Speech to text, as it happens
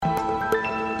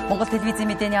Монгол телевизийн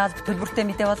мэдээний алба төлбөртэй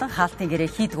мэдээ болон хаалтын гэрээ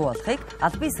хийдгүү болохыг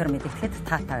албан ёсоор мэдээлэхэд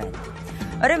таатай байна.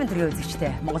 Оройн төргийн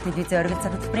үзэгчтэй Монгол телевизийн оргил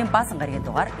цаг хөтөлбөрийн баасан гарагийн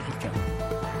дугаар эхэлж байна.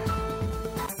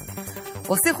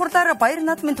 Улсын хурлаар баяр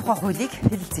наадмын тухай хуулийг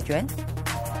хэлэлцэж байна.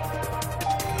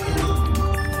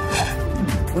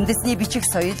 Үндэсний бичих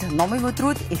соёл номын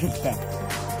өдрүүд эхэллээ.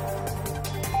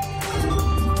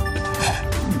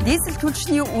 Дизель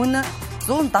түлшний үн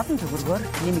 170 төгрөгөөр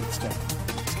нэмэгджээ.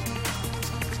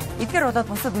 Эдгээр удаад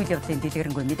бусад үйл явдлын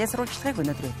дэлгэрэнгүй мэдээ сурвалжлагыг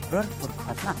өнөөдрийн өдрөөр хүргэх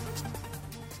болно.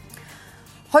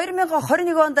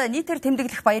 2021 онд нийтээр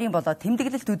тэмдэглэх баярын болоод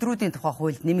тэмдэглэлт өдрүүдийн тухай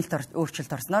хуульд нэмэлт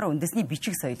өөрчлөлт орсноор үндэсний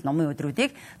бичих соёл номын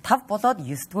өдрүүдийг 5 болоод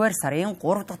 9-р сарын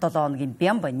 3 дахь 7 хоногийн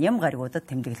Бямба ням гаригуудад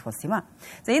тэмдэглэх болсон юм а.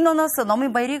 За энэ оноос номын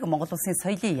баярыг Монгол Улсын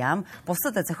соёлын яам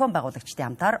бусад зохион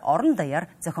байгуулагчдын хамтаар орон даяар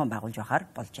зохион байгуулж байхаар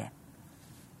болжээ.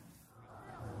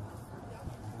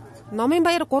 Номын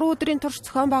баяр 3 өдрийн турш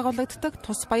зохион байгуулагддаг.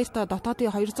 Тус баярт дотоодын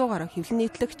 200 гаруй хэвлэн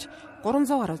нийтлэгч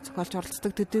 300 гаруй зохиолч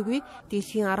оролцдог төдийгүй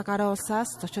дэлхийн арга гаруй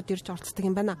улсаас зочид ирж оролцдог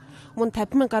юм байна. Мөн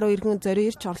 50,000 гаруй иргэн зорио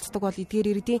ирж оролцдог бол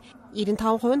эдгээр иргэдийн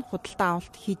 95% нь худалдаа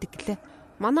авалт хийдэг гэлээ.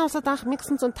 Манай улсад анх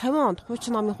 1950 онд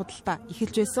хуучин номын худалдаа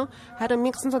эхэлж байсан. Харин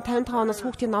 1955 оноос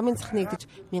хүүхдийн номын зах нэгдэж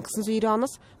 1990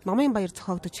 оноос номын баяр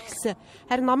зохиогдож эхэлсэн.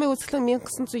 Харин номын үзэсгэлэн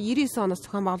 1999 оноос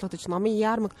зохион байгуулагдаж номын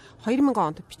яармаг 2000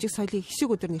 онд бичих соёлын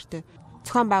хишиг өдөр нэртэй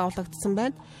зохион байгуулагдсан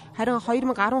байна. Харин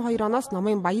 2012 оноос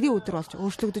номын баярын өдөр болж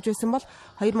өөрчлөгдөж байсан бол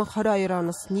 2022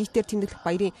 оноос нийтээр тэмдэглэх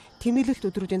баярын тэмдэглэлт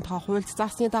өдрүүдийн тоо хуульд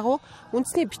заасны дагуу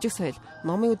үндэсний бичих соёл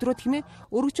номын өдрүүд хэмээн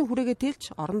өргөжин хүрээгээ тэлж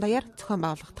орон даяар зохион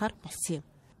байгуулагдахаар болсон юм.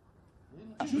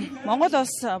 Монгол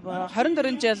улс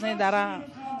 24 жилийн дараа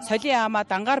соёлын яамаа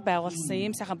дангаар байгуулсан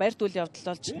ийм сайхан баярт үйл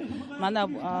явдал болж манай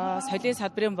соёлын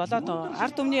салбарын болоод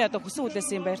ард түмний хүсэн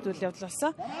хүлээсэн баярт үйл явдал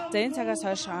болсон. За энэ цагаас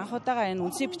хойш анх удаага энэ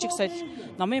үндэсний бичих соёл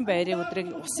номын баярын өдрийг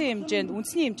улсын хэмжээнд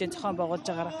үндэсний хэмжээнд зохион байгуулж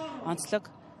байгаагаар онцлог.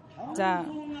 За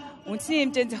үндэсний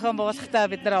хэмжээнд зохион байгуулахдаа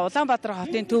бид нар Улаанбаатар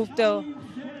хотын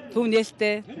төв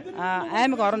нээлттэй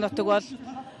аймаг орон нутаг бол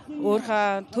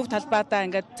өөрхөн төв талбайдаа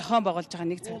ингээд зохион байгуулж байгаа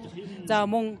нэг цаг. За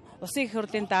мөн улсын их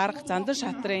хурлын дарга Зандан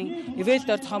шатрын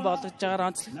ивэлдээр зохион байгуулж байгаагаар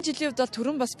онцлог. Жилийн хувьд бол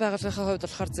төрийн бас байгууллагын хувьд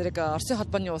болохоор зэрэг Оросын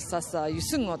холбооны улсаас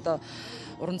 9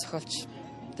 уран зохиолч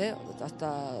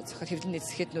зохиол хэвлэн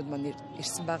нийслэхэтнүүд маань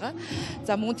ирсэн байгаа.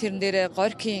 За мөн тэрэн дээр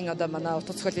Горькийн манай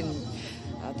утга зохиолын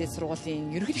дэд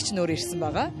сургуулийн ерөнхийлөгч нөр ирсэн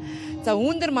байгаа. За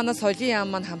үүн дээр манай соёлын яам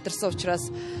маань хамтарсан учраас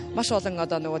маш олон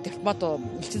дипломат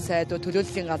элчин сайдууд,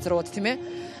 төлөөллийн газрууд тийм ээ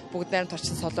бүгд найрамд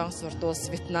орчин Солонгос, Урд улс,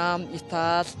 Вьетнам,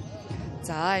 Итали,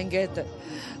 за ингээд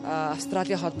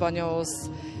Австралийн холбооны улс,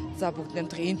 за бүгд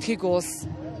найрамдах Энтхэг улс,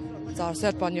 за Орос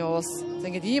холбооны улс, за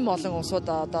ингээд ийм олон улсууд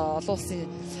олон улсын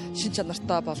шин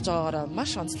чанартай болж байгаагаар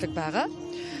маш онцлог байгаа.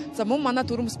 За мөн манай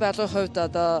төрийн бас байгууллагын хувьд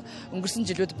өнгөрсөн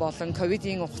жилүүд болон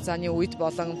ковидын хугацааны үед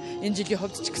болон энэ жилийн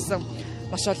хувьд ч гэсэн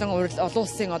маш олон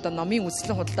улсын номын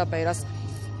үзэсгэлэн худалдаа баяраас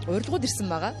урилгууд ирсэн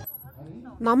байгаа.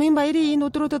 Номын баярын энэ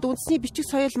өдрүүдэд үндэсний бичих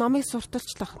соёл номыг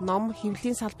сурталчлах, ном,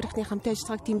 хэвлэлийн салбарынхны хамтын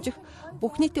ажиллагааг дэмжих,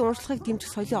 бүх нийтийн ууршлагыг дэмжих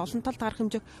соёлын олон талд гарах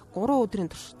хэмжээг 3 өдрийн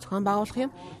турш зохион байгуулах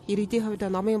юм. Иргэдийн хувьд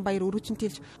номын баяр өргөжин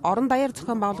тэлж орон даяар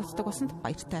зохион байгуулагддаг басанд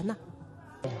баяртай байна.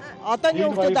 Одооний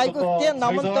хүмүүс айгүй тийм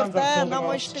номон дуртай, ном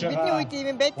уншдаг. Бидний үед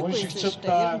ийм байдаггүй шүү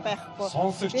дээ. Ер нь байхгүй.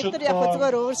 Бид нар яг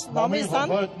зүгээр өөрсдөө номын сан,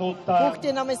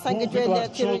 хүүхдийн номын сан гэж байлаа.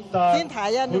 Тэнд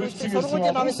хаяа нэгж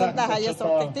сургуулийн номын сандаа хаяа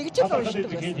суудаг. Тэгж л уншдаг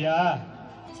байсан.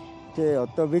 Тэгээ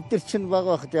одоо бид нар чинь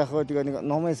бага байхад яг нэг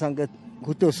номын сан гэдэг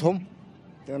хөдөө сум.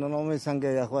 Тэгээ номын сан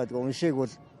гэдэг яг уншиг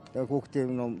бол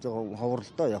хүүхдийн ном жоохон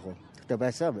ховрлоо яг. Тэгтээ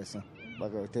байсан.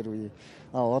 Бага тэр үе.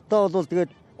 Одоо бол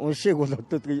тэгээд уншиг бол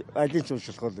одоо алийг ч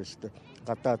унших болно шүү дээ.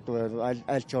 Гадаад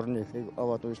аль ч орны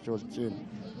аваад уншиж болж байна.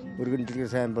 Өргөн дэлгэр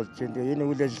сайн болж байна. Тэгээ энэ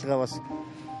үйл ажиллагаа бас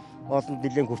олон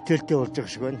нэлээд хүртээлтэй болж байгаа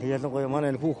шиг байна. Ялангуяа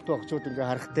манай хүүхд багцууд ингээ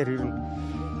харах дээр ирнэ.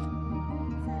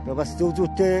 Тэгээ бас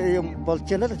зүйтэй юм болж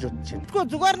байна л гэж бодож байна.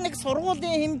 Тэгвэл зүгээр нэг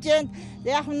сургуулийн хэмжээнд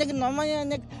яг нэг номын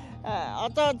нэг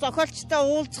одоо зохиолчтой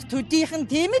уулзах төдийнх нь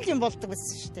тийм л юм болдог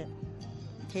байсан шүү дээ.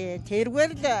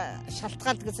 Тэргээр л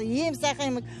шалтгаалт гэсэн ийм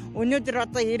сайхан юм өнөөдөр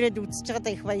одоо ирээд үзэж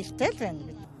байгаадаа их баяртай л байна.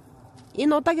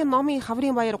 Энэ удаагийн номын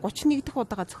хаврын баяр 31 дахь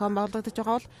удаага зохион байгуулагдаж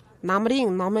байгаа бол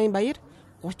намрын номын баяр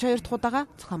 32 дахь удаага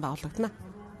зохион байгуулагдана.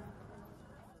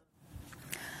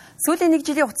 Сүүлийн 1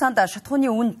 жилийн хугацаанд шатхууны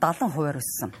үн 70%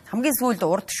 өссөн. Хамгийн сүүлд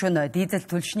урд шөнө дизель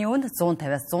түлшний үн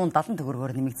 150-аас 170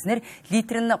 төгрөгөөр нэмэгдсэнээр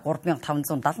литр нь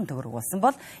 3570 төгрөг болсон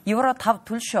бол евро 5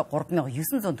 түлш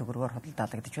 3900 төгрөгөөр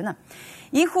худалдаалагдаж байна.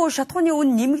 Ийхүү шатхууны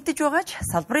үн нэмэгдэж байгаа ч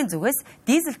салбарын зүгээс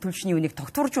дизель түлшний үнийг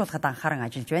тогтворжуулахад анхааран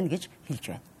ажиллаж байна гэж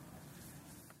хэлж байна.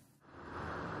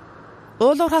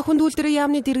 Уулуурхай хүнд үйлдвэрийн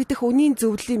яамны дэргэдэх үнийн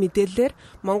зөвлөлийн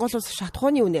мэдээллээр Монгол улс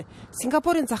шатхууны үнэ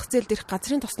Сингапурын зах зээлд ирэх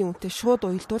газрын тосны үнэтэй шууд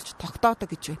уялдуулж тогтоодог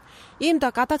гэж байна. Иймд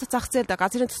гадаад зах зээлд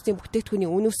газрын тосны бүтээгдэхүүний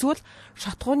үн өсвөл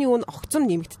шатхууны үн огцом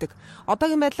нэмэгддэг.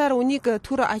 Одоогийн байдлаар үнийг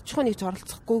төр аж ахуйн нэгж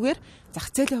оролцохгүйгээр зах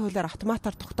зээлийн хуулиар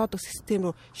автоматар тогтоодог систем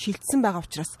рүү шилжсэн байгаа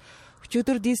учраас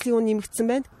өчигдөр дизелийн үн нэмэгдсэн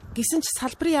байна. Гэсэн ч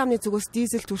салбарын яамны зүгээс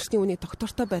дизель түлшний үний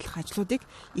тогтвортой байх ажлуудыг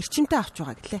эрчимтэй авч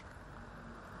байгаа гэлээ.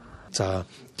 За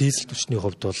дизель түлшний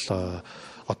хувьд бол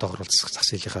одоогор бол зах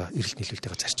зээлийнхаа эрэлт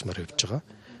нийлүүлэлтийн зарчмаар явж байгаа.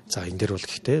 За энэ дээр бол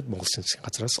гэхдээ Монгол Улсын засгийн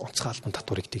газраас онцгой албан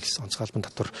татварыг дэглэсэн. Онцгой албан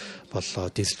татвар бол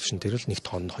дизель түлшин дээр л 1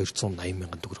 тонн 280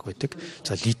 мянган төгрөг байдаг.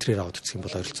 За литрээр аваад үзэх юм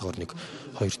бол ойролцоогоор нэг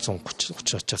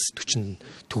 230-аас 40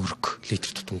 төгрөг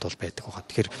литр тутамд бол байдаг байгаа.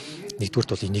 Тэгэхээр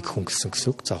нэгдүгürt бол энийг хөнгөлсөн гэсэн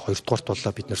үг. За хоёрдугаарт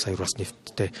бол бид нэр сая бас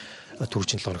нефттэй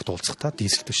түрүүчийн 7 хоногт уулзахдаа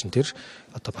дизель түлшин дээр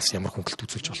одоо бас ямар хөнгөлт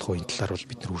үзүүлж болох вэ? Энэ талаар бол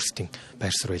бид нар өөрсдийн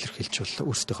байр суурь илэрхийлж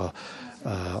бол өөрсдийнхөө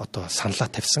одоо саналаа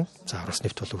тавьсан. За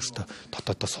Роснефть бол өөрсдөө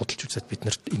дотоодоо судалж үзээд бид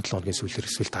нарт энэ 7 хоногийн сүүлээр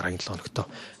эсвэл дараагийн 7 хоногт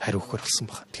хариу өгөхөр болсон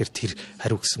байна. Тэгэхээр тэр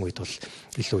хариу гэсэн үед бол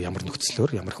илүү ямар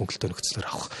нөхцлөөр, ямар хөнгөлтөө нөхцлөөр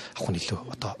авах нь илүү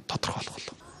одоо тодорхойлох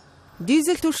болов.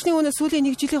 Дизель түлшний үнэ сүүлийн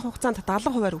 1 жилийн хугацаанд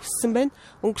 70% өссөн байна.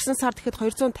 Өнгөрсөн сард ихэд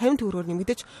 250 төгрөгөөр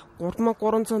нэмэгдэж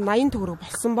 3380 төгрөг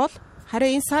болсон бол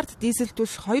харин энэ сард дизель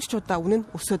түлш 2 ч удаа үнэ нь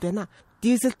өсөд байна.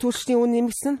 Дизель түлшний үнэ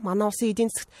нэмэгдсэн нь манай улсын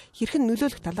эдийн засгт хэрхэн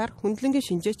нөлөөлөх талаар хүндлэнгийн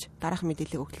шинжээч дараах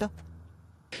мэдээлэл өглөө.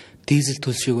 Дизель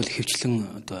түлшийг бол хэвчлэн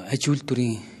одоо аж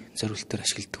үйлдвэрийн зорилтоор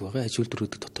ашигладаг байгаа. Аж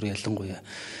үйлдвэрүүд дотор ялангуяа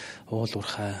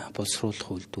уулуурхай,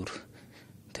 боловсруулах үйлдвэр,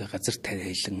 тэг газар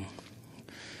тариалан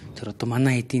тэр одоо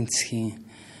манай эдийн засгийн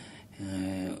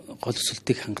гол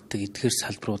өсөлтийг хангадаг эдгээр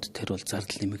салбарууд тэр бол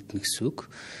зардал нэмэгдэнэ гэсэн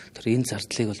үг. Тэр энэ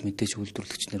зардлыг бол мэдээж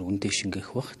үйлдвэрлэгчнэр үндэ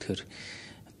шингээх бах. Тэгэхээр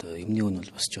одоо эмний үн бол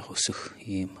бас жоох өсөх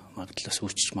ийм магадлалаас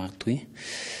үүсч магадгүй.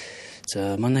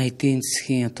 За манай эдийн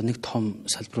засгийн одоо нэг том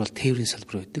салбар бол тээврийн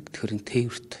салбар байдаг. Тэгэхээр энэ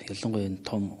тээврт ялангуяа энэ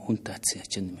том хүн таацсан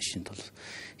ачааны машинд бол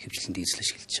хэвчлэн дизель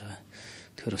ашиглаж байгаа.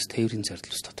 Тэгэхээр бас тээврийн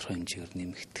зардал бас тодорхой хэмжээгээр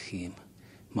нэмэгдэх ийм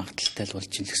магадлалтай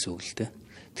болж ин гэсэн үг л дээ.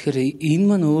 Тэгэхээр энэ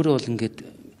маань өөрөө бол ингээд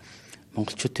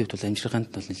монголчуудын хувьд бол амжиргаанд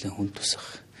бол нэлээд хүнд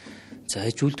тусах. За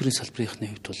аж үйлдвэрийн салбарынхны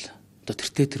хувьд бол одоо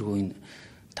тэртээ тэргүй энэ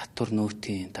татвар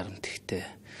нөөтийн дарамтгийтэй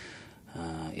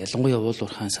ялангуяа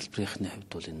уулуурхайн салбарынхны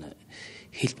хувьд бол энэ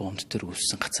хил бомд төр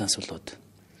үүссэн гацаанс болоод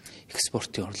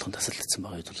экспортын орлогонд тасалдсан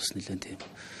байгаа үед бол бас нэлээд тийм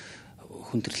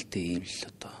хүндрэлтэй ийм л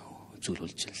одоо зүйл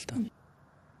болж байна л да.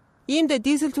 Иймд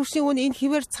дизель түлшний үн энэ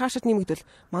хിവэр цаашид нэмэгдвэл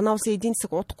манай улсын эдийн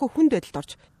засаг удахгүй хүнд байдалд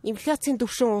орж инфляцийн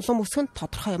түвшин улам өсөх нь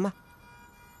тодорхой юм а.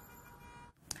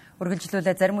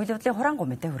 Үргэлжлүүлээ зарим үйл явдлын хураангуй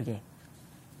мэдээ хүргэе.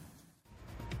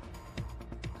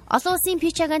 Олон улсын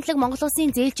пич агентлаг Монгол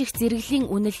улсын зээлжих зэрэглэлийн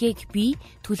үнэлгээг бий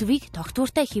төлөвийг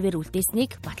тогтвортой хിവэр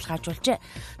үлдээснийг баталгаажуулжээ.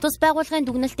 Тус байгууллагын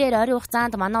дүгнэлтээр ойрын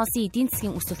хугацаанд манай улсын эдийн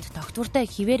засгийн өсөлт тогтвортой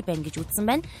хിവэр байна гэж үзсэн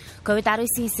байна.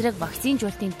 COVID-19 эсрэг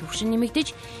вакцинжуулалтын түвшин нэмэгдэж,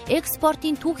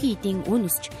 экспортын түүхийн эдийн үн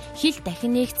өсч, хил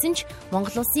дахин нээгдсэн ч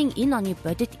Монгол улсын энэ оны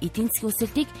бодит эдийн засгийн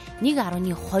өсөлтийг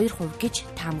 1.2% гэж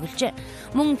таамаглажээ.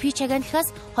 Мөн пич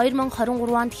агентлагаас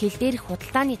 2023 онд хил дээрх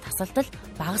худалдааны тасалдал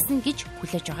багасна гэж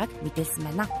хүлээж байгааг мэдээлсэн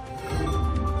байна.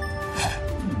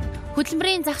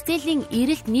 Хөтөлбөрийн зах зээлийн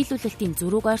эрэлт нийлүүлэлтийн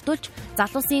зөрүүг ойртуулж,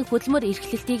 залуусын хөдөлмөр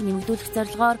эрхлэлтийг нэмэгдүүлэх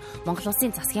зорилгоор Монгол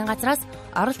Улсын засгийн газраас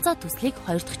оролцоо төслийг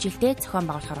 2 дахь жилдээ зохион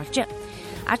байгуулахаар болжээ.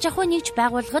 Аж ахуйн нэгж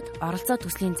байгууллагад оролцоо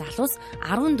төслийн залуус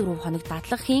 14 хоног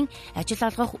дадлагын ажил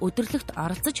олгох өдөрлөгт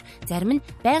оролцож, зарим нь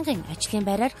байнгын ажлын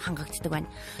байраар хангагддаг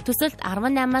байна. Төсөлд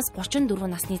 18-аас 34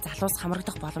 насны залуус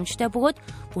хамрагдах боломжтой бөгөөд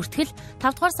бүртгэл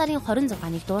 5 дугаар сарын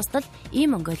 26-ныг дуустал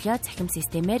ийм Монголиа захим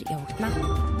системээр явагдана.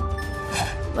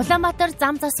 Улаанбаатар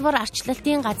зам засвар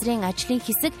арчлалтын газрын ажлын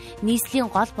хэсэг нийслэлийн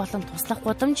гол болон туслах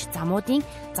гудамж замуудын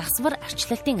засвар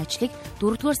арчлалтын ажлыг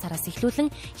 4-р сараас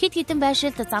эхлүүлэн хэд хэдэн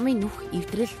байршилд замын нүх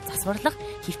эвдрэл засварлах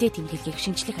хэвтээ тэмдэглэгийг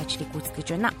шинжлэх ажлыг гүйцэтгэж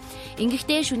байна.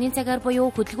 Ингэхдээ шөнийн цагаар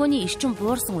буюу хөдөлгөөний эрчим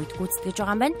буурсан үед гүйцэтгэж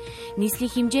байгаа юм байна.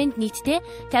 Нийслэлийн хэмжээнд нийтдээ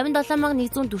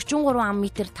 57143 ам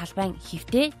метр талбайн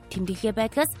хэвтээ тэмдэглэгээ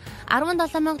байдгаас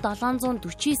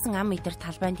 17749 ам метр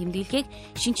талбайн тэмдэглэгийг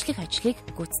шинжлэх ажлыг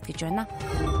гүйцэтгэж байна.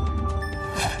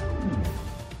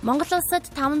 Монгол улсад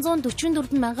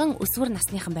 544 мянган өсвөр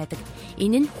насныхан байдаг.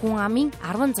 Энэ нь хүн амын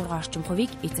 16 орчим хувийг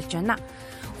эзэлж байна.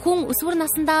 Хүн өсвөр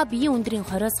насндаа биеийн өндрийн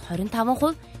 20-с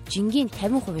 25%, жингийн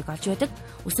 50%-ийг олж байдаг.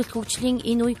 Өсөлт хөгжлийн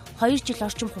энэ үе 2 жил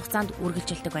орчим хугацаанд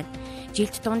үргэлжилдэг байна.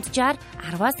 Жилд дунджаар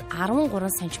 10-аас 13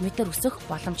 см өсөх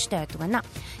боломжтой байдаг байна.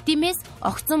 Тиймээс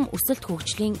огцом өсөлт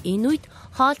хөгжлийн энэ үед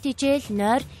хоол тэжээл,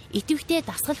 нойр, идэвхтэй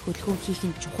дасгал хөдөлгөөн хийх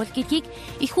нь чухал гэдгийг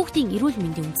их хүүхдийн эрүүл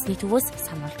мэндийн үндэсний төвөөс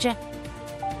сануулжээ.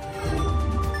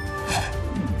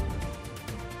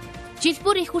 Жил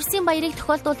бүр их үрсийн баярыг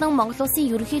тохиолдуулан Монгол Улсын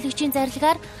ерөнхийлөгчийн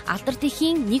зарилгаар алдар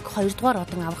тэхийн 1-2 дугаар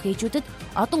одон авах ээжүүдэд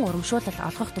одон урамшуулал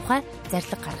олгох тухай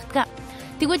зарлиг гаргадаг.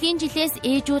 Тэгвэл энэ жилээс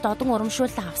ээжүүд одон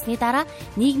урамшуулал авсны дараа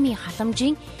нийгмийн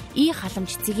халамжийн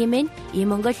халамж цэгийн мэн,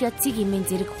 Монголиод цэгийн мэн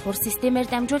зэрэг хур системээр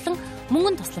дамжуулан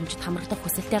мөнгөн тусламжид хамрагдах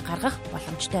хүсэлтэд гаргах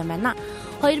боломжтой байна.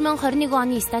 2021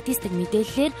 оны статистик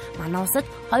мэдээллээр манай улсад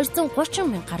 230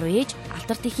 мянга гаруй ээж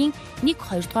алдар тэхийн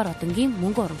 1-2 дугаар одонгийн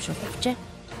мөнгө урамшуулал авчээ.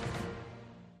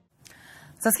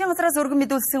 Засгийн газраас өргөн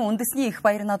мэдүүлсэн үндэсний их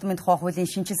баяр наадмын тухай хуулийн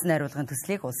шинжилсэн найруулгын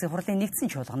төслийг улсын хурлын нэгдсэн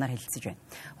чуулганаар хэлэлцэж байна.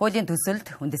 Хуулийн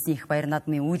төсөлд үндэсний их баяр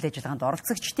наадмын үйл ажиллагаанд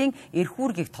оролцогчдын эрх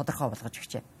үүргийг тодорхой болгож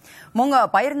өгчээ. Мөн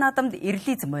баяр наадамд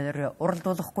эрлиз морь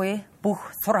уралдуулахгүй бүх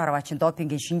сур харваачин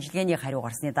допингийн шинжилгээний хариу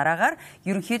гарсны дараагаар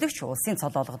ерөнхийлөгч улсын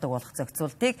цол олгодог болох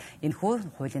зохицуултыг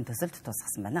энэхүү хуулийн төсөлд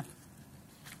тусгасан байна.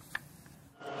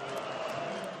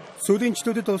 Сүүлийн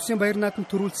жилүүдэд улсын баяр наадамд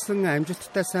төрүүлсэн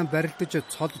амжилттай сайн барилдаж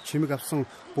цол чимэг авсан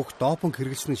бүх допинг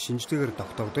хэрэглэсэн шинжилгээгээр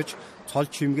тогтоогдож цол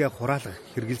чимгээ хураалгах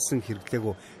хэрэглэсэн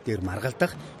хэрэглээгөө дээр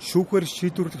маргалдах шүүхээр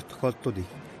шийдвэрлэх тохиолдлууд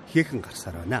ихээхэн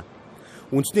гарсаар байна.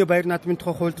 Үндэсний баяр наадмын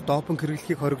тухай хуульд допинг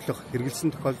хэрэглэхийг хориглох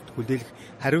хэрэглэсэн тохиолдолд хүлээх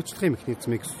хариуцлагын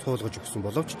механизмыг суулгаж өгсөн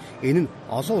боловч энэ нь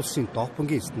олон улсын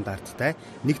допингийн стандарттай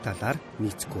нэг талаар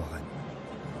нийцэхгүй байгаа.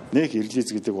 Нэг эрлиз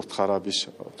гэдэг утгаараа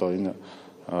биш одоо энэ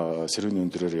сэрүүний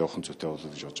өндрөөр явах зүйтэй болов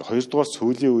гэж бодож. Хоёрдугаар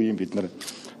сүүлийн үеийн бид нар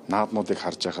наадмуудыг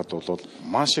харж байхад бол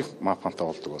маш их мапантай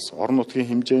болдог болсон. Орон нутгийн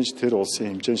хэмжээнд тэр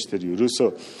улсын хэмжээнд тэр ерөөсөө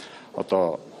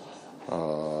одоо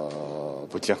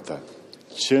бодлянтай.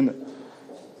 Жишээ нь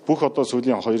бүх одоо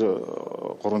сүүлийн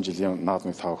 2-3 жилийн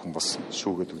наадмыг та бүхэн бас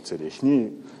шүүгээд үзээрэй.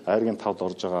 Эхний айргийн тавд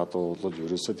орж байгаа адуу бол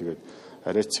ерөөсөө тэгээд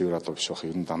арай цэвэр адуу биш бах.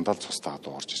 Ер нь дандаа л цустай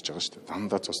адуу орж ирж байгаа шүү дээ.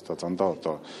 Дандаа цустай, дандаа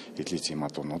одоо элиз юм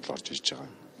адуунууд л орж ирж байгаа.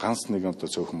 Ганц нэг одоо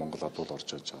цөөхөн Монгол адуу л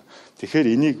орж ирж байгаа. Тэгэхээр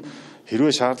энийг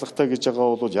хэрвээ шаардлагатай гэж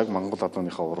байгаа бол яг Монгол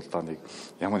адууныхаа уралдааныг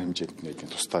ямар хэмжээнд нэдийн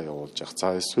тусдаа явуулж явах.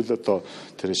 За эсвэл одоо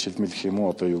тэр шилмэлэх юм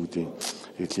уу одоо юу гэдэг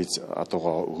элиз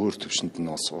адуугаа өөр төвшөнд нь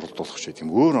бас уралдуулах шиг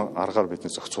юм. Өөр аргаар бидний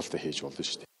зохицуулалтаа хийж болно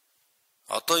шүү дээ.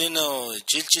 Одоо энэ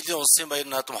жилийн улсын баяр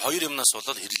наадам хоёр юмнаас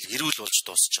болоод хэрүүл болж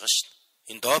дуусч байгаа шүү дээ.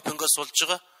 Энэ допингоос болж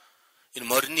байгаа, энэ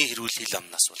морины хэрүүл хил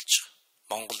амнаас болж байгаа.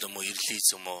 Монгол юм уу, эрлиз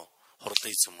юм уу,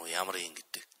 хурлын юм уу, ямар юм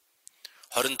гэдэг.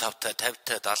 25-тай,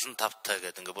 50-тай, 75-тай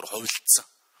гэдэг ингээ бүр хувилдсан.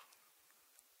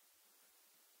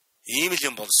 Ийм л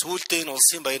юм бол сүүлдээ энэ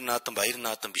улсын баяр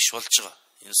наадам биш болж байгаа.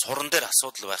 Энэ суран дээр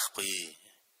асуудал байхгүй.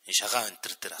 Энэ шагаан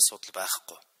энтер дээр асуудал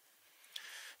байхгүй.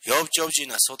 Явж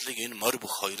энэ асуудлыг энэ морь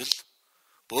бүх хоёр л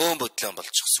бөөн бодлон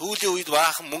болж байгаа. Сүүлийн үед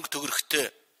баахан мөнгө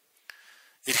төгрөгтэй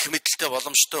эрх мэдэлтэй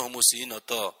боломжтой хүмүүс энэ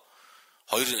одоо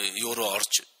 2 евро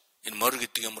орж энэ морь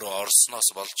гэдэг юм руу орсноос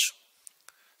болж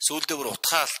сүүлдээ бүр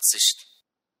утгаа алдсан шүү дээ.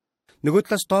 Нөгөө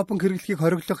талаас допинг хэрэглэхийг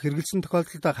хориглох хэрэглэсэн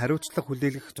тохиолдолд хариуцлага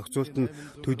хүлээх зохицуулт нь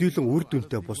төдийлөн үр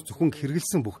дүнтэй бус зөвхөн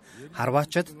хэрэглэсэн бүх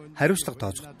харваачид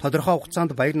хариуцлага тооцох тодорхой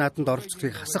хугацаанд баяр наадамд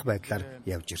оролцохыг хасах байдлаар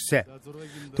явж ирсэн.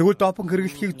 Тэгвэл допинг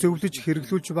хэрэглэхийг зөвлөж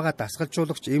хэрэглүүлж байгаа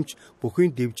дасгалжуулагч эмч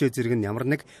бүхий дэвжээ зэрэг нь ямар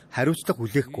нэг хариуцлага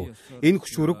хүлээхгүй энэ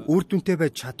хөшүүрэг үр дүнтэй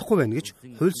байж чадахгүй байна гэж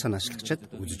хууль санаачлагчид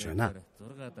үзэж байна.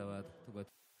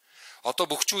 Одоо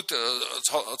бөхчүүд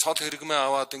цол хэрэгмээ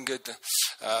аваад ингээд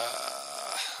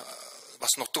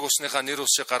бас нутаг усныхаа нэр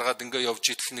усыг гаргаад ингээ явж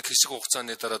идэх нэг хэсэг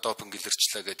хугацааны дараа допинг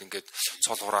илэрчлээ гэдэг ингээд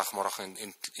цол хураах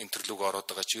интерлүүг ороод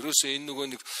байгаа чи ерөөсөө энэ нөгөө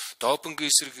нэг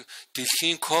допингийн эсрэг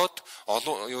дэлхийн код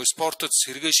олон спортод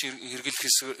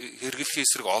хэрэглэх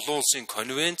эсрэг олон улсын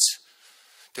конвенц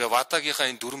тэгээ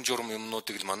вадагийнхаа энэ дүрм журм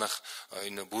юмнуудыг л манайх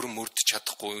энэ бүрэн мөрдөж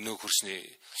чадахгүй өнөө хөрсний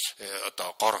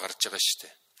одоо гор гарч байгаа шүү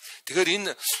дээ. Тэгэхээр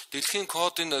энэ дэлхийн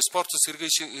код энэ спортод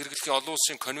хэрэглэхийн олон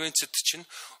улсын конвенцэд чинь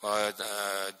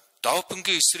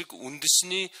допингийн эсрэг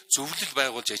үндэсний зөвлөл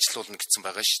байгуулж ажилуулна гэсэн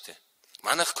байгаа шүү дээ.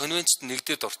 Манайх конвенцэд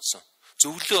нэгдээд орцсон.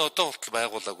 Зөвлөлөө одоо хүртэл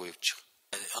байгуулаагүй явж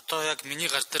байгаа. Одоо яг миний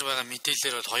гар дээр байгаа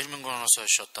мэдээлэлээр бол 2000 оноос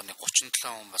хойш одоо нэг 37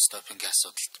 хүн бас допингийн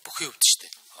асуудалд бүхий өвд шүү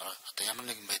дээ. Одоо ямар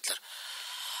нэгэн байдлаар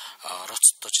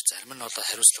ороцтож зарим нь бол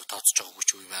хариуцлага тооцож байгаагүй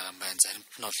ч үе байгаа юм байна. Заримт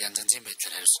нь бол янз янзын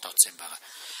байдлаар хариуцлага тооцсон юм байна.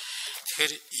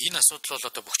 Тэгэхээр энэ асуудал бол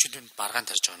одоо бүгчинд маргаан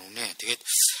тарж байгаа нүнэ. Тэгээд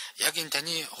яг энэ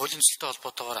таны хуулийн төсөлтэй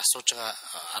холбоотойгоор асууж байгаа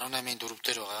 18-ын 4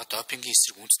 дээр байгаа допингийн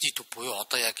эсрэг үндэсний төв буюу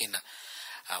одоо яг энэ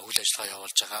үйл ажиллагаа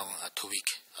явуулж байгаа төвийг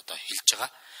одоо хэлж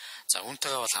байгаа. За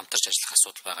үүнтэйгээ бол хамтарч ажиллах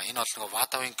асуудал байгаа. Энэ бол нөгөө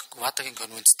вадагийн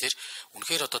конвенц дээр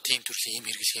үнэхээр одоо тийм төрлийн юм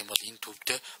хэрэглэх юм бол энэ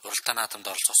төвдөө уралдаан наадамд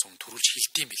оролцоос өмнө төрүүлж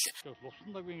хэлдэм билээ.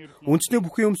 Үндэсний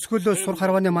бүхий өмсгөл сур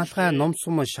харвааны малгай, ном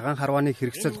сум, шагаан харвааны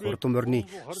хэрэгсэл хурдан морины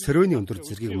сэрөөний өндөр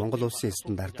зэргийг Монгол улсын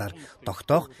стандартаар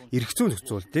тогтоох эрх зүйн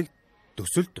зохицуултыг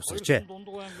төсөл тусгажээ.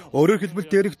 Өөрөөр хэлбэл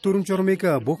дээрх дүрм журмыг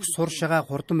бүх сур шагаа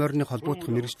хурдан морины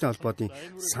холбогдох мэргэжлийн холбоодын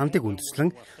сандыг үндэслэн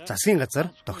засгийн газар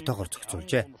тогтоогоор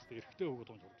зохицуулжээ.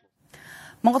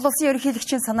 Монгол улсын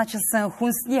ерөнхийлөгчийн санаачилсан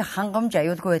хүнсний хангамж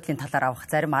аюулгүй байдлын талаар авах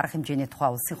зарим арга хэмжээний тухай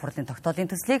улсын хурлын тогтоолын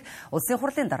төслийг улсын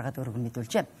хурлын даргаад өргөн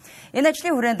мэдүүлжээ. Энэ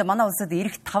ажлын хүрээнд манай улсад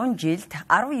эх 5 жилд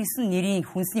 19 нэрийн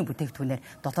хүнсний бүтээгдэхүүнээр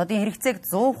дотоодын хэрэгцээг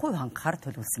 100% хангахаар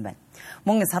төлөвлөсөн байна.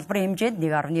 Мөн салбарын хэмжээнд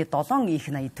 1.7 их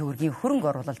 80 төгрөгийн хөрөнгө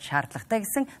оруулалт шаардлагатай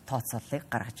гэсэн тооцооллыг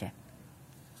гаргажээ.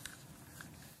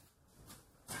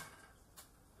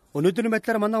 Өнөөдрийн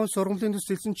байдлаар манай улс ургамлын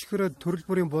төс элсэн чихэр төрөл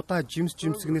бүрийн будаа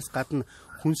жимсгнээс гадна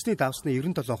хүнсний давсны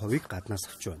 97%-ийг гаднаас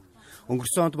авч байна.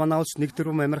 Өнгөрсөн онд манай улс 1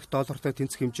 тэрбум Америк доллартай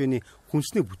тэнцэх хэмжээний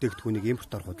хүнсний бүтээгдэхүүнийг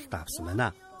импортоор худалдаа авсан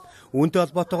байна. Үүнтэй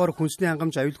холбоотойгоор хүнсний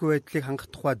хангамж аюулгүй байдлыг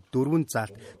хангах тухай 4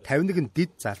 заалт 51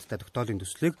 дэд заалттай тогтоолын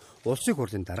төслийг улсын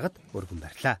хурлын даргад өргөн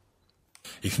барьлаа.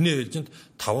 Эхний ээлжинд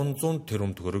 500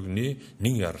 тэрбум төгрөгийн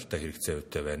нэг яралтай хэрэгцээ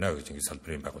үүтэй байна гэж ингэ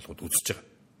салбарын байгууллагууд үзэж байгаа.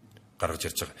 Гаргаж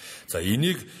ирж байгаа. За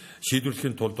энийг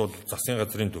шийдвэрлэхийн тулд бол засгийн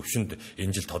газрын төвшөнд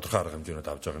энэ жил тодорхой арга хэмжээнүүд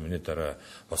авч байгаа. Миний дараа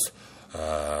бас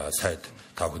сайд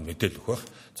тавханд мэдээлэл өгөх.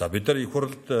 За бид нар их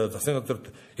хурлд засгийн газарт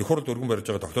их хурлд өргөн барьж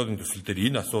байгаа тогтоолын төсөл дээр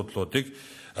энэ асуудлуудыг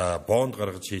бонд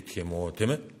гаргаж шийдэх юм уу,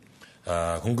 тийм ээ?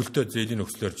 Хөнгөлөлтөө зээлийн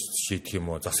нөхцлөөр шийдэх юм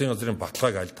уу? Засгийн газрын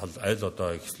баталгааг аль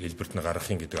одоо хэлбэрт нь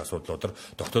гаргахын гэдэг асуудлуудаар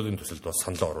тогтоолын төсөлд бас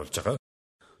саналаа оруулж байгаа.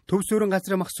 Төв суурин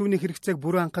газрын мах сүүний хэрэгцээг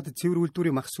бүрэн хангахад цэвэр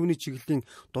үйлдвэрийн мах сүүний чиглэлийн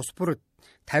тус бүр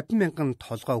 50 мянган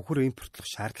толгой өхөр импортлох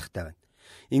шаардлагатай байна.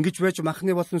 Ингэж байж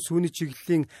махны болон сүүний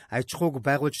чиглэлийн аж ахуйг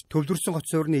байгуулж төвлөрсөн гоц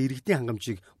суурины иргэдийн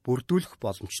хангамжийг бүрдүүлэх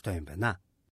боломжтой юм байна.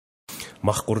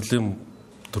 Мах гурилын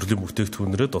төрлийн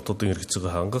бүтээгдэхүүнээрээ дотоодын хэрэгцээг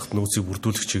хангах нөөцийг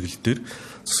бүрдүүлэх чиглэлээр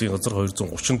засгийн газар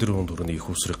 230 тэрбум төгрөгийн их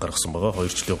усрыг гаргасан байгаа.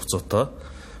 2 жилийн хугацаатай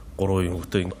 3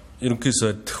 өнгөтэй ерөнхий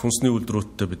сайд хүнсний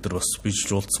үйлдвэрүүдтэй бид нар бас биелж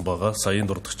уулзсан байгаа. Саяын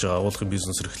дурдж байгаа агуулгын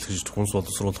бизнес эрхлэгч хүнс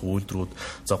боловсруулах үйлдвэрүүд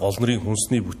за гол нэрийн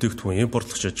хүнсний бүтээгдэхүүн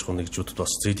импортлогч аж ахуйн нэгжүүдэд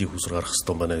бас зээлийн хүсэр гаргах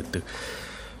хэрэгтэй байна гэдэг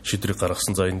шийдвэрийг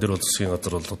гаргасан. За энэ дээр бол засгийн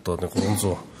газар бол одоо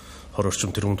 320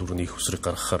 орчим тэрбум төгрөгийн их усрыг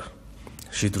гаргахаар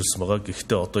шийдвэрлсэн байгаа.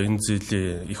 Гэхдээ одоо энэ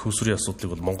зээлийн их усрын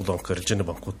асуудлыг бол Монгол банк, арилжааны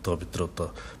банкудтайгаа бид нар одоо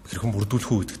хэрхэн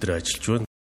бүрдүүлэх үү гэдэг дээр ажиллаж байна.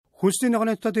 Хүнсний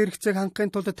ногооны дотоод хэрэгцээг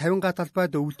хангахын тулд 50 га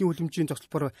талбайд өвлийн үлэмжийн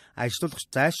зохицолбор ажиллуулах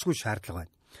зайлшгүй шаардлага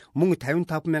байна. Мөн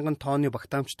 55 мянган тонны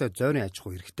багтаамжтай зойрын аж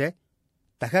ахуй хэрэгтэй.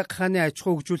 Дахиад хааны аж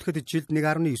ахуй хөгжүүлэхэд жилд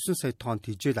 1.9 сая тонн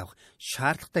тэжээл авах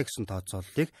шаардлагатай гэсэн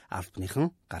тооцооллыг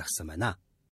албаныхан гаргасан байна.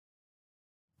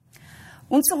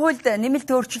 Үндсэн хуульд нэмэлт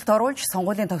өөрчлөлт оруулж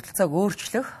сонгуулийн тогтолцоог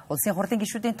өөрчлөх, улсын хурлын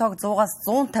гишүүдийн тоог 100-аас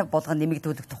 150 болгон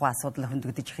нэмэгдүүлэх тухай асуудал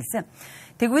хөндөгдөж эхэлсэн.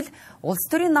 Тэгвэл улс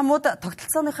төрийн намууд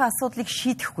тогтолцооныхаа асуудлыг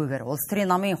шийдэхгүйгээр улс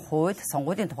төрийн намын хууль,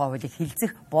 сонгуулийн тухай хуулийг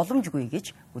хилцэх боломжгүй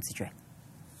гэж үзэж байна.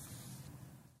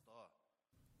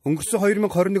 Өнгөрсөн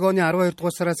 2021 оны 12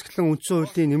 дугаар сараас эхлэн үндсэн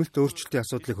хуулийн нэмэлт өөрчлөлтийн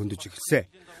асуудлыг хөндөж эхэлсэн.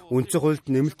 Үндсэн хуульд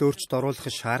нэмэлт өөрчлөлт оруулах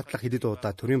шаардлага хэдэн удаа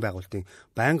төрийн байгуулалтын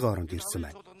байнгын оронд ирсэн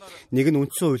байна. Нэг нь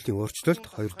үндсэн хуулийн өөрчлөлт,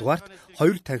 хоёрдугаарт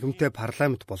хоёр танхимтай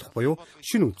парламент болох буюу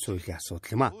шинэ үндсэн хуулийн асуудал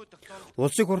юм а.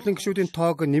 Улсын хурлын гишүүдийн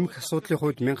тоог нэмэх асуудлын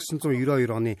хувьд 1992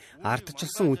 оны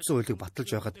ардчилсан үндсэн хуулийг баталж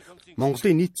байхад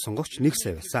Монголын нийт сонгогч 1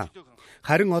 сая байсан.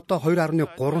 Харин одоо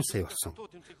 2.3 сая болсон.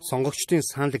 Сонгогчдын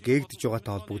санал гээгдэж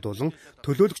байгаатай холбогдуулан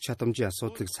төлөөлөх чадамжийн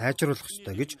асуудлыг сайжруулах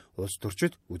ёстой гэж улс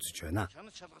төрчид үзэж байна.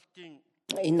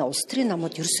 Энэ улс төрийн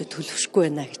намууд ерөөсөө төлөвшгүй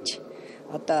байна гэж.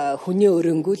 Одоо хүний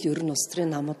өрөнгөл ер нь улс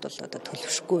төрийн намууд бол одоо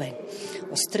төлөвшгүй байна.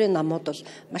 Улс төрийн намууд бол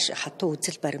маш хатуу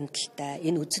үзэл баримталтай.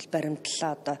 Энэ үзэл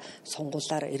баримтлалаа одоо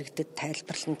сонгуулиар иргэдэд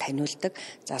тайлбарлан таниулдаг.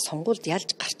 За сонгуульд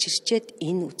ялж гарч ирчээд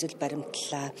энэ үзэл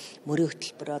баримтлалаа мөрийн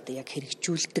хөтөлбөр одоо яг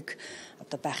хэрэгжүүлдэг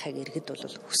одоо байхыг иргэд бол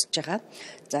хүсэж байгаа.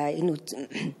 За энэ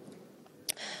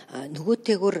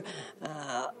нөгөөтэйгөр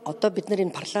одоо бид нар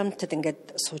энэ парламентод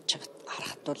ингээд сууж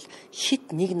харахад бол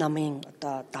хит нэг намын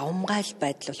одоо давмгайл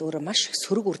байдал бол өөрөө маш их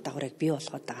сөрөг үр дагаврыг бий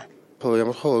болгоод байгаа.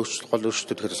 Ямар хөө гол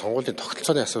өөрчлөлтүүд гэхээр сонгуулийн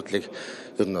тогтолцооны асуудлыг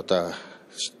ер нь одоо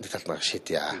нэг талнаа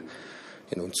шийдье.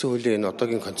 Энэ үндсэн хуулийн энэ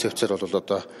одоогийн концепцээр бол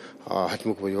одоо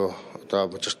халимаг буюу одоо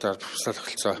мужиртаар профессионал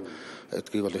тогтолцоо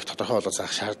гэдгийг бол их тодорхой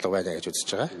болгох шаардлага байна гэж үзэж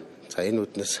байгаа. За энэ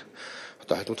үднээс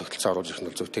одоо халимаг тогтолцоо оруулах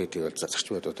нь зөвтэй гэдгийг бол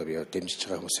зарчим бодоод би дэмжиж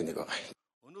байгаа хүмүүсийн нэг байгаа.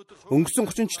 Өнгөрсөн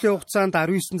 30 жилийн хугацаанд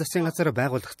 19 засгийн газар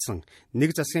байгуулагдсан.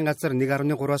 Нэг засгийн газар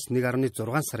 1.3-аас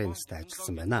 1.6 сарын настай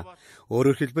ажилласан байна.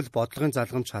 Өөрөөр хэлбэл бодлогын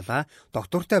залгамж халаа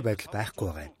доктортой байдал байхгүй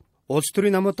байгаа юм. Улс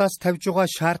төрийн намуудаас тавьж байгаа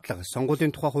шаардлага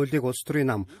сонгуулийн тухай хуулийг улс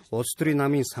төрийн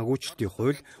намын санхүүжилтийн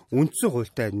хууль, үндсэн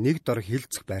хуультай нэг дор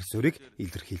хилцэх байр суурийг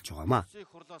илэрхийлж байгаамаа.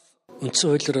 Үндсэн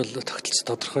хуулиар бол тогтолцоо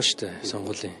тодорхой шүү дээ.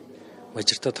 Сонгуулийн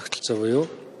мажоритар тогтолцоо буюу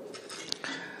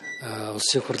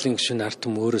улсын хурлын гишүүн ард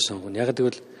түмэн өөрөө сонгоно. Яг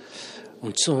гэвэл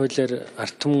үндсэн хуулиар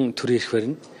ард түмэн төрийн эрх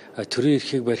барина. Төрийн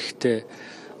эрхийг барихтаа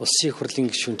улсын их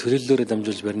хурлын гишүүн төлөөллөөрөө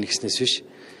дамжуулж барина гэснээс биш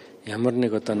ямар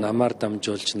нэг одоо намаар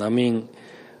дамжуулж намын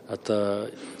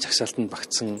одоо загсаалтанд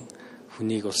багтсан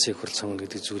хүнийг улсын их хурл сонгоно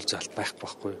гэдэг зүйл залт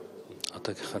байхгүй.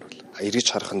 Одоогийнхаар бол эргэж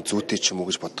харах нь зүйтэй ч юм уу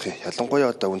гэж бодох юм.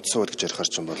 Ялангуяа одоо үндсэн хууль гэж ярихаар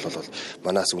ч юм бол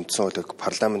манаас үндсэн хуулийг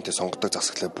парламентын сонгодог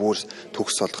засаглалаа бүр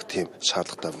төгс болгох тийм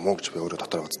шаардлагатай мөн гэж би өөрөө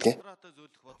дотороо үздэг юм.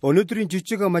 Өнөөдрийн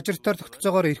жижиг мажоритар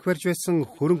тогтолцоогоор эрх барьж байсан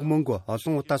хөрөнгө мөнгө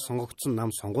олон удаа сонгогдсон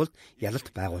нам сонгуульд ялалт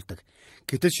байгуулдаг.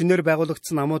 Гэтэл шинээр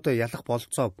байгуулагдсан намууд ялах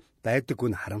бололцоо байдаггүй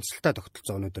нь харамсалтай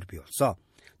тогтолцоо өнөөдөр бий болсон.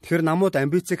 Тэгэхээр намууд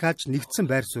амбицийг хааж нэгдсэн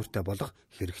байр суурьтай болох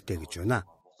хэрэгтэй гэж байна.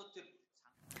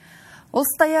 Улс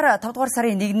даяар 5 дугаар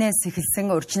сарын 1-ээс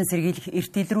эхэлсэн урьдчилан сэргийлэх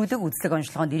эрт илрүүлэг үзлэг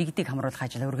онцлогоонд иргэдийг хамруулах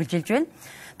ажил үргэлжилж байна.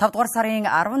 5 дугаар сарын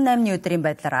 18-ны өдрийн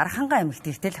байдлаар Архангай аймагт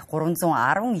эртэл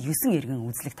 319 иргэн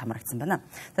үзлэгт хамрагдсан байна.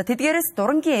 За тэдгээрээс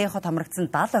Дурангийн Эхот хамрагдсан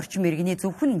 70 орчим иргэний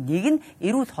зөвхөн нэг нь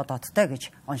эрүүл ходоодтой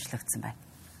гэж онцлогдсон байна.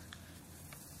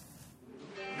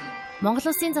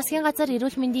 Монгол Улсын засгийн газар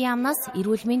эрүүл мэндийн яамнаас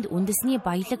эрүүл мэнд үндэсний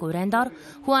баялаг урайндор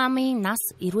хүн амын нас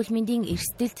эрүүл мэндийн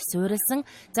эрсдэлд суурилсан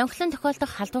зонхлон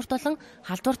тохиолдох халдварт болон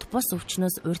халдварт бус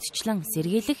өвчнөөс урьдчилан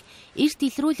сэргийлэх эрт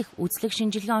илрүүлэх үзлэг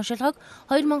шинжилгээ оншилгоог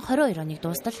 2022 оныг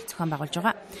дуустал зохион байгуулж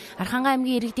байгаа. Архангай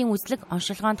аймгийн иргэдийн үзлэг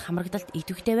оншилгоонд хамрагдалт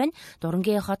идэвхтэй байна.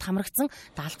 Дурангийн Эхот хамрагдсан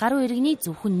 70 гаруй иргэний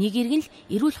зөвхөн нэг иргэн л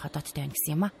эрүүл ходоодтой байна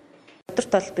гэсэн юм а.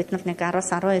 Өдөрт бол бид нар нэг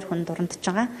 10-12 хүн дурандж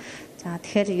байгаа. За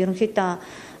тэгэхээр ерөнхийдөө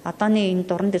одооны энэ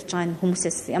дуранд ирж байгаа энэ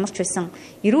хүмүүсээс ямар ч байсан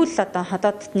эрүүл одоо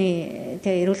ходоодны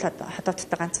тэгээ эрүүл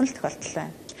ходоодтой ганцхан л тохиолдол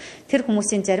байна. Тэр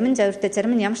хүмүүсийн зарим нь завиртай,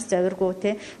 зарим нь ямар ч завиргүй те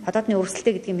ходоодны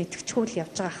өрсөлдөй гэдгийг мэдчихгүй л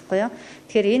явж байгаа байхгүй юу.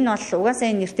 Тэгэхээр энэ бол угаасаа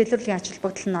энэ эртэлрүүлийн ач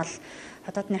холбогдол нь бол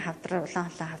ходоодны хавдар, улаан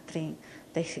холон хавдрын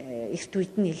эрт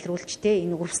үед нь илрүүлж те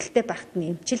энэ өрсөлдөй байхад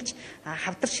нь эмчилж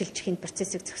хавдар шилжихийн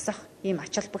процессыг зогсоох ийм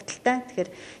ач холбогдолтой. Тэгэхээр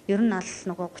ер нь аль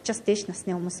нөгөө 30-аас дээш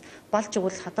насны хүмүүс болж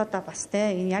игэл ходоодоо бас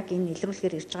те энэ яг энэ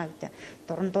илрүүлгээр ирж байгаа үед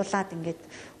дурандуулаад ингээд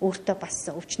өөртөө бас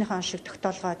өвчнөхийн шиг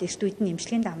тогтоолгоод эрт үед нь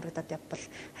эмчилгээнд хамрагдаад явбал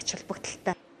ач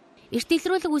холбогдолтой. Эрт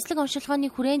илрүүлэг үзлэг оншилгооны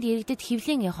хүрээнд иргэдэд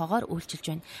хэвлийн эхоогоор үйлчилж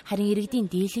байна. Харин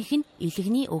иргэдийн дийлэнх нь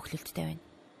илэгний өөхлөлттэй байна.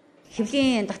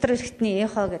 Хэвлийн дотор эрхтний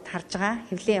эхо гэд харж байгаа.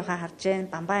 Хэвлийн эхо харж байна,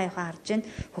 бамбаа эхо харж байна,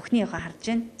 хөхний эхо харж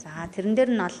байна. За тэрэн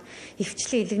дээр нь бол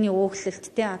эвчлэн илэгний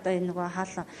өөхлөлттэй одоо энэ нөгөө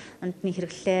хаал ундны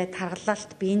хэрэглээ,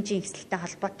 таргалалт, биенжийн эсэлтэй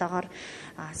холбоотойгоор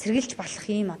сэргийлж болох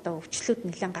ийм одоо өвчлүүд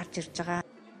нэлээд гарч ирж байгаа.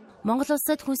 Монгол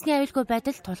улсад хүнсний аюулгүй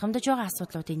байдал тулгамдж байгаа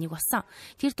асуудлуудын нэг болсон.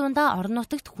 Тэр дундаа орон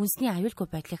нутагт хүнсний аюулгүй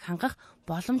байдлыг хангах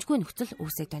боломжгүй нөхцөл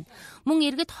үүсэж байна. Мөн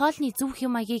иргэд хоолны зөв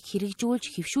хэм маягийг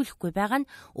хэрэгжүүлж хэвшүүлэхгүй байгаа нь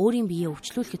өөрийн биеэ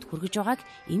өвчлүүлэхэд хүргэж байгааг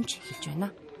эмч хэлж байна.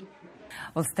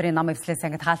 Улс төрийн нам эвслээс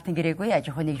ангид хаалтын гэрээгүй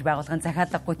аж ахуйн нэгж байгууллагын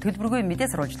захиалгагүй төлбөргүй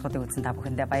мэдээ сурвалжлагуудыг үзсэн та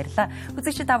бүхэндээ баярлалаа.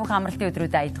 Үзэгчид та бүхэн амралтын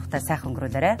өдрүүдэд ая тухтай сайхан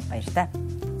өнгөрүүлээрэй. Баярлалаа.